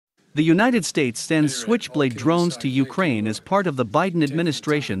The United States sends Switchblade drones to Ukraine as part of the Biden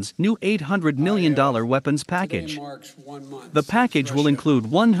administration's new $800 million weapons package. The package will include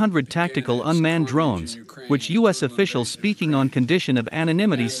 100 tactical unmanned drones, which U.S. officials speaking on condition of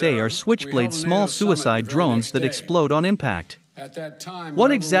anonymity say are Switchblade small suicide drones that explode on impact.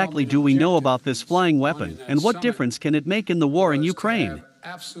 What exactly do we know about this flying weapon, and what difference can it make in the war in Ukraine?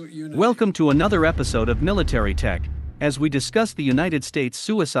 Welcome to another episode of Military Tek, as we discuss the United States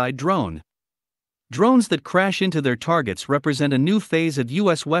suicide drone. Drones that crash into their targets represent a new phase of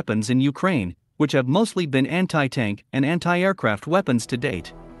U.S. weapons in Ukraine, which have mostly been anti-tank and anti-aircraft weapons to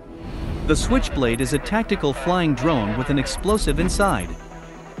date. The Switchblade is a tactical flying drone with an explosive inside.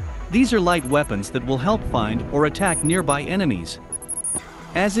 These are light weapons that will help find or attack nearby enemies.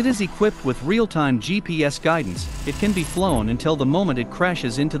 As it is equipped with real-time GPS guidance, it can be flown until the moment it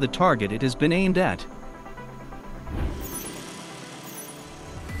crashes into the target it has been aimed at.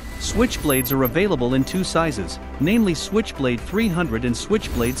 Switchblades are available in two sizes, namely Switchblade 300 and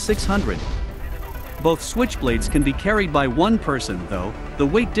Switchblade 600. Both Switchblades can be carried by one person, though the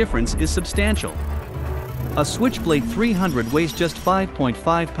weight difference is substantial. A Switchblade 300 weighs just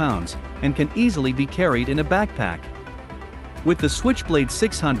 5.5 pounds and can easily be carried in a backpack. With the Switchblade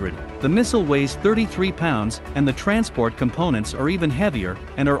 600, the missile weighs 33 pounds and the transport components are even heavier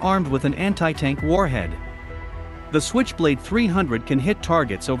and are armed with an anti-tank warhead. The Switchblade 300 can hit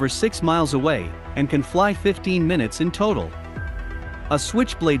targets over 6 miles away and can fly 15 minutes in total. A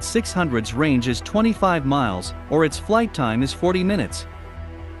Switchblade 600's range is 25 miles, or its flight time is 40 minutes.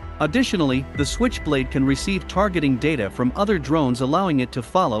 Additionally, the Switchblade can receive targeting data from other drones, allowing it to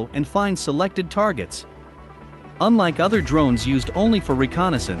follow and find selected targets. Unlike other drones used only for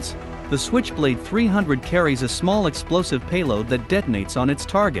reconnaissance, the Switchblade 300 carries a small explosive payload that detonates on its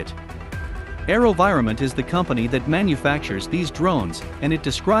target. AeroVironment is the company that manufactures these drones, and it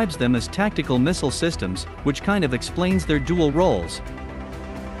describes them as tactical missile systems, which kind of explains their dual roles.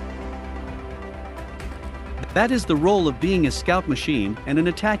 That is the role of being a scout machine and an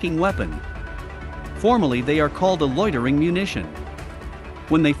attacking weapon. Formally, they are called a loitering munition.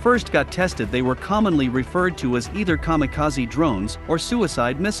 When they first got tested, they were commonly referred to as either kamikaze drones or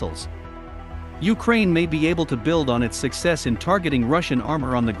suicide missiles. Ukraine may be able to build on its success in targeting Russian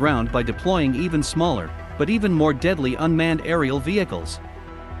armor on the ground by deploying even smaller, but even more deadly unmanned aerial vehicles.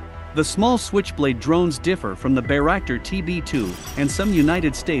 The small Switchblade drones differ from the Bayraktar TB2 and some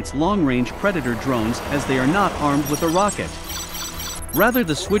United States long-range Predator drones as they are not armed with a rocket. Rather,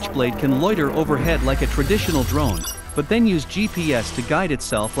 the Switchblade can loiter overhead like a traditional drone, but then use GPS to guide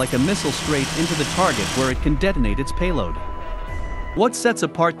itself like a missile straight into the target where it can detonate its payload. What sets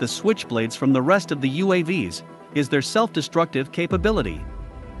apart the Switchblades from the rest of the UAVs is their self-destructive capability.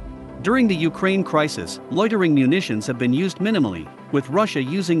 During the Ukraine crisis, loitering munitions have been used minimally, with Russia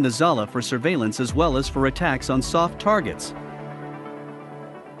using the Zala for surveillance as well as for attacks on soft targets.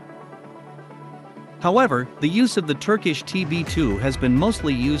 However, the use of the Turkish TB2 has been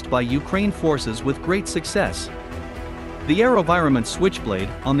mostly used by Ukraine forces with great success. The AeroVironment Switchblade,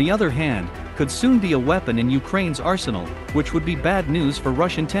 on the other hand, could soon be a weapon in Ukraine's arsenal, which would be bad news for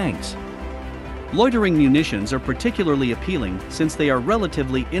Russian tanks. Loitering munitions are particularly appealing since they are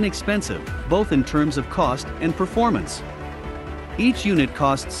relatively inexpensive, both in terms of cost and performance. Each unit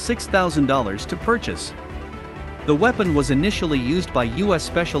costs $6,000 to purchase. The weapon was initially used by U.S.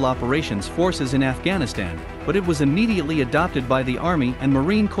 Special Operations Forces in Afghanistan, but it was immediately adopted by the Army and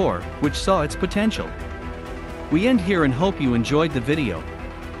Marine Corps, which saw its potential. We end here and hope you enjoyed the video.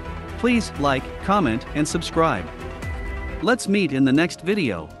 Please like, comment, and subscribe. Let's meet in the next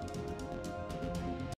video.